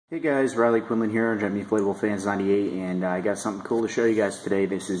Hey guys, Riley Quinlan here, Gemmy Inflatable Fans 98, and I got something cool to show you guys today.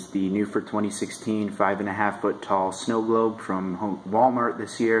 This is the new for 2016 5.5 foot tall snow globe from Walmart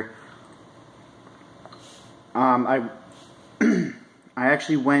this year. I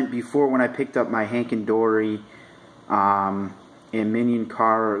actually went before when I picked up my Hank and Dory and Minion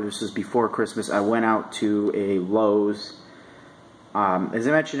car. This was before Christmas. I went out to a Lowe's. As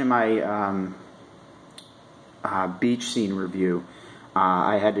I mentioned in my beach scene review,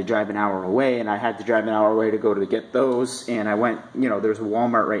 I had to drive an hour away, and I had to drive an hour away to go to get those, and I went, there's a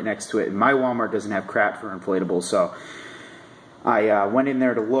Walmart right next to it, and my Walmart doesn't have crap for inflatables, so I went in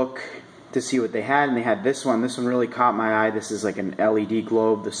there to look to see what they had, and they had this one. This one really caught my eye. This is like an LED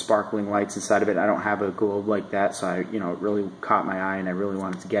globe, the sparkling lights inside of it. I don't have a globe like that, so it really caught my eye, and I really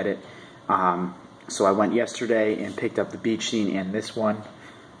wanted to get it. So I went yesterday and picked up the beach scene and this one.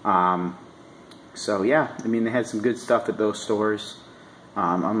 So yeah, they had some good stuff at those stores.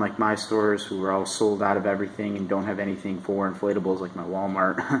 Unlike my stores, who are all sold out of everything and don't have anything for inflatables like my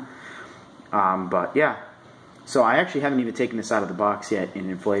Walmart. But yeah, so I actually haven't even taken this out of the box yet and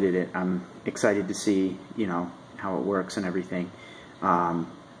inflated it. I'm excited to see, how it works and everything.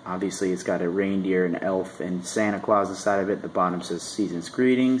 Obviously, it's got a reindeer, an elf, and Santa Claus inside of it. The bottom says Season's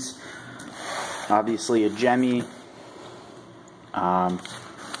Greetings. Obviously, a Gemmy.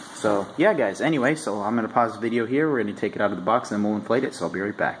 So, yeah, guys, anyway, so I'm going to pause the video here. We're going to take it out of the box, and then we'll inflate it, so I'll be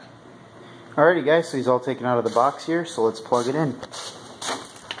right back. Alrighty, guys, so he's all taken out of the box here, so let's plug it in.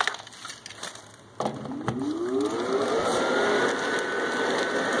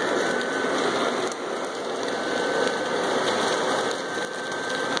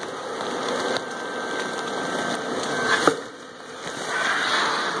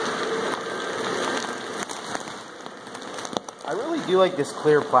 I really do like this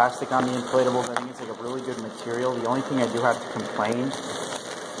clear plastic on the inflatables. I think it's like a really good material. The only thing I do have to complain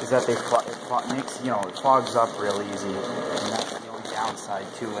is that it clogs up real easy, and that's the only downside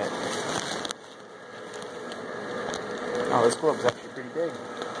to it. Oh, this globe's actually pretty big.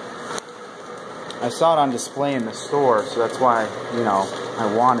 I saw it on display in the store, so that's why, I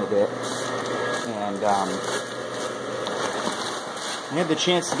wanted it. And I had the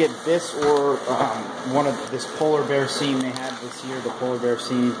chance to get this or one of this polar bear scene they had this year, the polar bear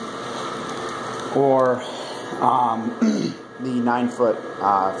scene, or the 9-foot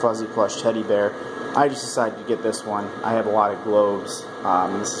fuzzy plush teddy bear. I just decided to get this one. I have a lot of globes. I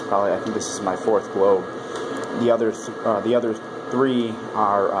think this is my 4th globe. The other 3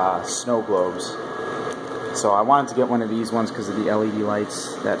 are snow globes. So I wanted to get one of these ones because of the LED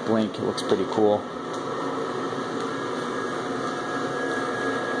lights that blink. It looks pretty cool.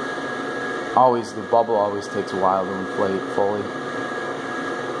 The bubble always takes a while to inflate fully.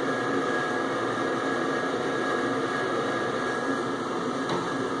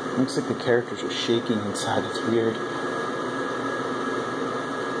 Looks like the characters are shaking inside. It's weird.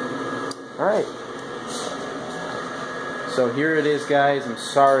 Alright. So here it is, guys. I'm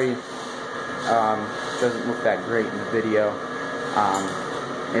sorry it doesn't look that great in the video.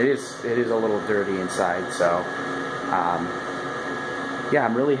 It is a little dirty inside, so yeah,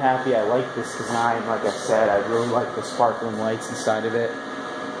 I'm really happy. I like this design. Like I said, I really like the sparkling lights inside of it.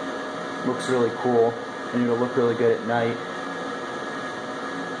 Looks really cool, and it'll look really good at night.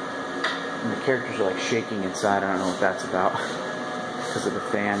 And the characters are like shaking inside. I don't know what that's about, because of the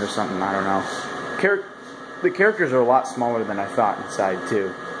fan or something. I don't know. The characters are a lot smaller than I thought inside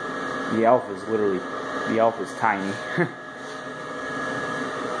too. The elf is tiny.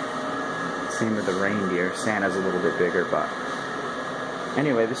 Same with the reindeer. Santa's a little bit bigger, but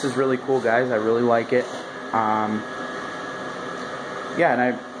anyway, this is really cool, guys. I really like it. Yeah, and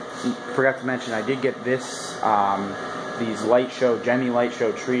I forgot to mention, I did get this, these Gemmy light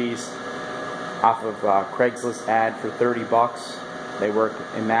show trees off of Craigslist ad for 30 bucks. They work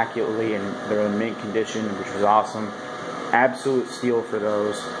immaculately, and they're in mint condition, which was awesome. Absolute steal for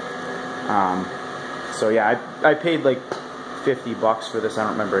those. So yeah, I paid like 50 bucks for this. I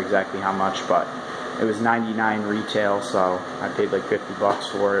don't remember exactly how much, but it was $99 retail, so I paid like 50 bucks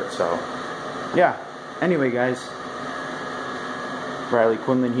for it. So yeah, anyway, guys, Riley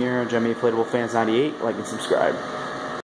Quinlan here, Gemmy Inflatable Fans 98. Like and subscribe.